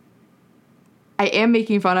I am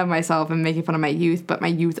making fun of myself and making fun of my youth, but my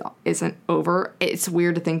youth isn't over. It's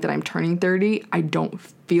weird to think that I'm turning 30. I don't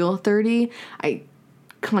feel 30. I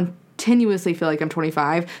continuously feel like I'm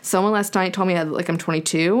 25. Someone last night told me like I'm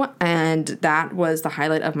 22, and that was the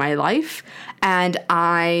highlight of my life. And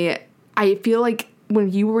I feel like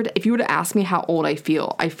if you were to ask me how old I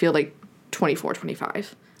feel like 24,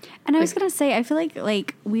 25. And I was going to say, I feel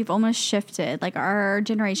like we've almost shifted. Like, our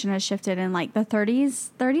generation has shifted, and, like, the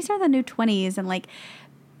 30s are the new 20s, and, like,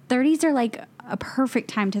 30s are, like, a perfect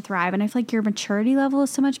time to thrive. And I feel like your maturity level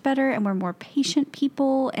is so much better, and we're more patient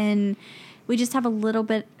people, and we just have a little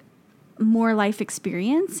bit more life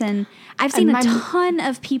experience. And I've seen a ton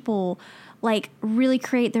of people, like, really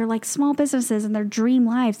create their, like, small businesses and their dream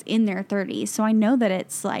lives in their 30s. So I know that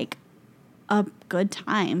it's, like, a good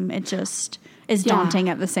time. It just... is daunting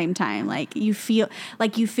at the same time. Like, you feel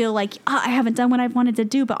like I haven't done what I've wanted to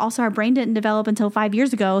do, but also our brain didn't develop until 5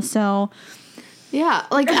 years ago. So yeah,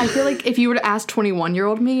 like, I feel like if you were to ask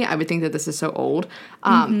 21-year-old me, I would think that this is so old.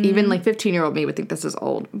 Even like 15-year-old me would think this is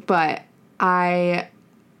old. But I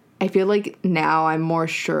feel like now I'm more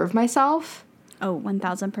sure of myself. Oh,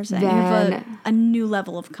 1,000%. You have a new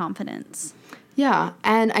level of confidence. Yeah,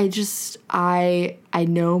 and I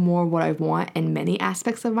know more what I want in many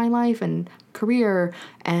aspects of my life and career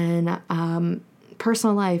and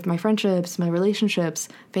personal life, my friendships, my relationships,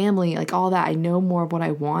 family, like all that. I know more of what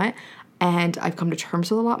I want, and I've come to terms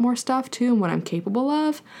with a lot more stuff too and what I'm capable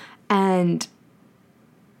of. And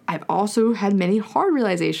I've also had many hard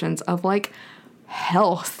realizations of, like,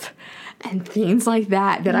 health and things like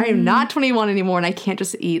that I am not 21 anymore, and I can't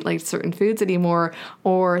just eat, like, certain foods anymore,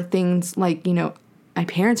 or things like, you know, my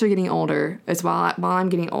parents are getting older as well while I'm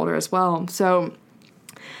getting older as well. So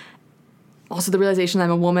also the realization that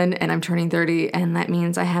I'm a woman and I'm turning 30, and that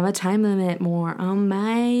means I have a time limit more on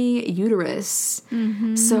my uterus.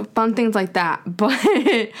 So fun things like that.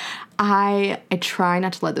 But I try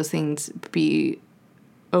not to let those things be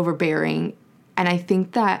overbearing, and I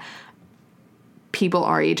think that people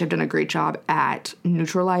our age have done a great job at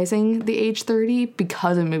neutralizing the age 30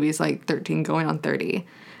 because of movies like 13 going on 30.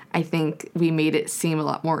 I think we made it seem a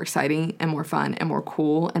lot more exciting and more fun and more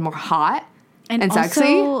cool and more hot and sexy.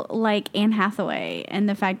 Also, like, Anne Hathaway and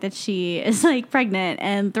the fact that she is, like, pregnant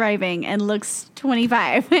and thriving and looks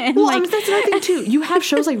 25. And, well, like, that's another thing too. You have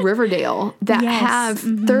shows like Riverdale that have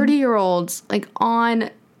 30-year-olds, like, on,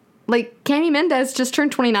 like, Cami Mendes just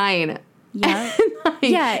turned 29. Yeah.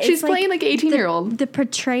 Like, she's playing, like, 18-year-old. The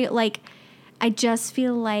portrayal, like, I just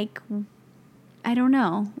feel like, I don't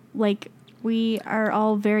know, like we are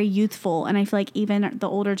all very youthful, and I feel like even the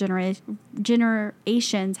older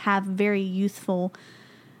generations have very youthful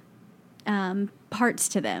parts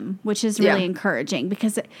to them, which is really encouraging,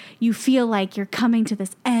 because you feel like you're coming to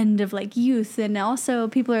this end of like youth, and also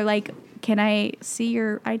people are like, can I see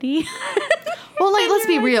your ID? Well, like, let's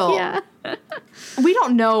be real. Yeah. We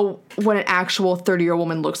don't know what an actual 30-year-old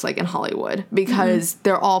woman looks like in Hollywood, because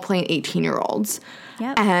they're all playing 18-year-olds.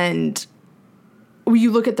 Yep. And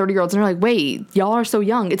you look at 30-year-olds and they're like, wait, y'all are so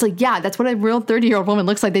young. It's like, yeah, that's what a real 30-year-old woman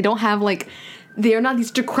looks like. They don't have, like, they're not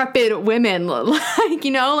these decrepit women. Like,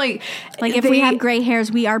 you know, like if we have gray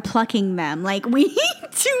hairs, we are plucking them. Like, we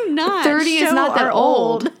do not 30 is not that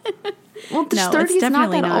old. Well, No, 30 is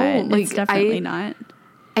not that old. Like, It's definitely not.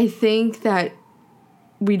 I think that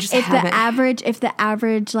we just If haven't. the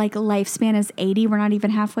average like lifespan is 80, we're not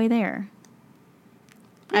even halfway there.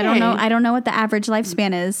 I don't know. Hey. I don't know what the average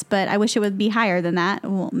lifespan is, but I wish it would be higher than that.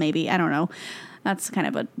 Well, maybe. I don't know. That's kind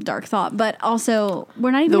of a dark thought. But also,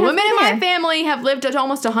 we're not even the halfway women in there. my family have lived at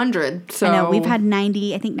almost 100. So I know. We've had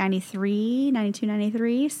 90, I think 93, 92,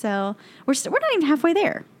 93. So we're not even halfway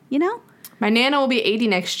there, you know? my Nana will be 80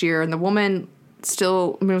 next year, and the woman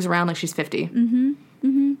still moves around like she's 50.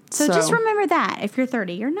 So just remember that. If you're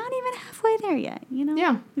 30, you're not even halfway there yet, you know?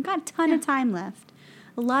 Yeah. We've got a ton of time left.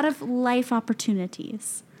 A lot of life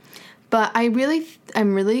opportunities. But I'm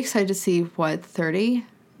really excited to see what 30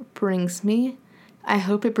 brings me. I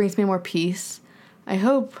hope it brings me more peace. I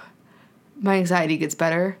hope my anxiety gets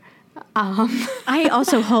better. I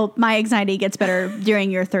also hope my anxiety gets better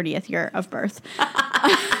during your 30th year of birth.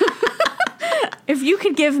 If you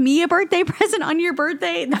could give me a birthday present on your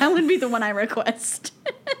birthday, that would be the one I request.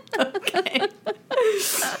 Okay.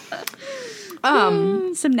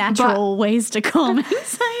 Some natural ways to calm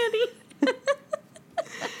anxiety.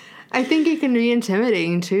 I think it can be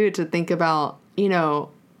intimidating too to think about, you know,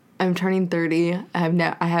 I'm turning 30. I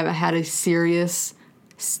haven't had a serious,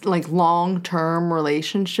 like, long-term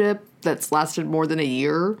relationship that's lasted more than a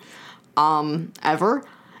year, ever.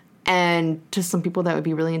 And to some people that would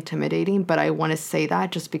be really intimidating, but I want to say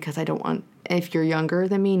that just because I don't want, if you're younger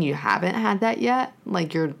than me and you haven't had that yet,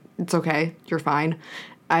 like, it's okay. You're fine.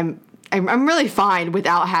 I'm really fine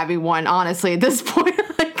without having one, honestly, at this point.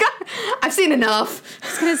 Like, I've seen enough. I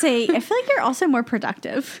was going to say, I feel like you're also more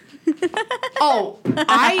productive. Oh,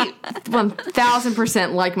 I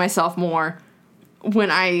 1,000% like myself more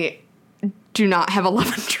when I do not have a love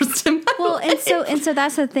interest in my life. and so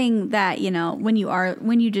that's the thing that, you know, when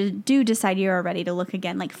you do decide you're ready to look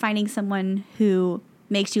again, like finding someone who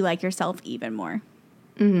makes you like yourself even more.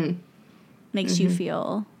 Makes you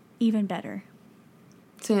feel even better.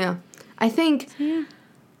 So yeah, I think I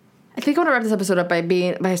want to wrap this episode up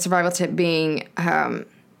by survival tip being,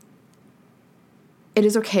 it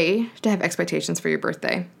is okay to have expectations for your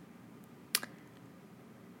birthday,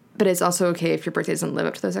 but it's also okay if your birthday doesn't live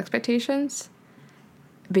up to those expectations,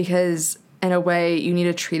 because in a way you need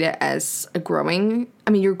to treat it as you're growing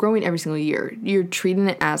every single year. You're treating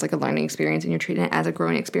it as like a learning experience, and you're treating it as a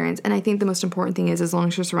growing experience. And I think the most important thing is, as long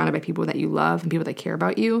as you're surrounded by people that you love and people that care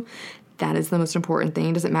about you, that is the most important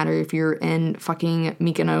thing. It doesn't matter if you're in fucking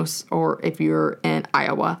Mykonos or if you're in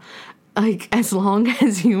Iowa. Like, as long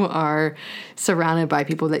as you are surrounded by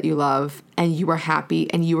people that you love and you are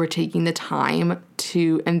happy and you are taking the time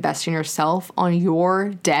to invest in yourself on your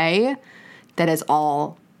day, that is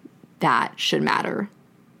all that should matter.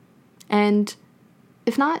 And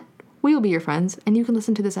if not, we will be your friends, and you can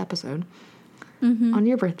listen to this episode on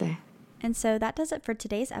your birthday. And so that does it for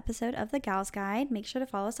today's episode of The Gals Guide. Make sure to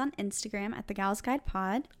follow us on Instagram at The Gals Guide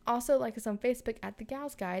Pod. Also, like us on Facebook at The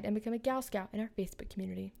Gals Guide and become a Gal Scout in our Facebook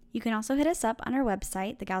community. You can also hit us up on our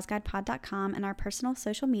website, thegalsguidepod.com, and our personal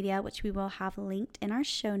social media, which we will have linked in our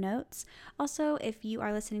show notes. Also, if you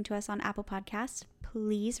are listening to us on Apple Podcasts,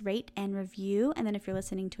 please rate and review. And then if you're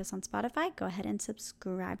listening to us on Spotify, go ahead and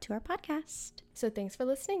subscribe to our podcast. So thanks for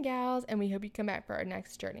listening, gals, and we hope you come back for our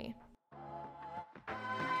next journey.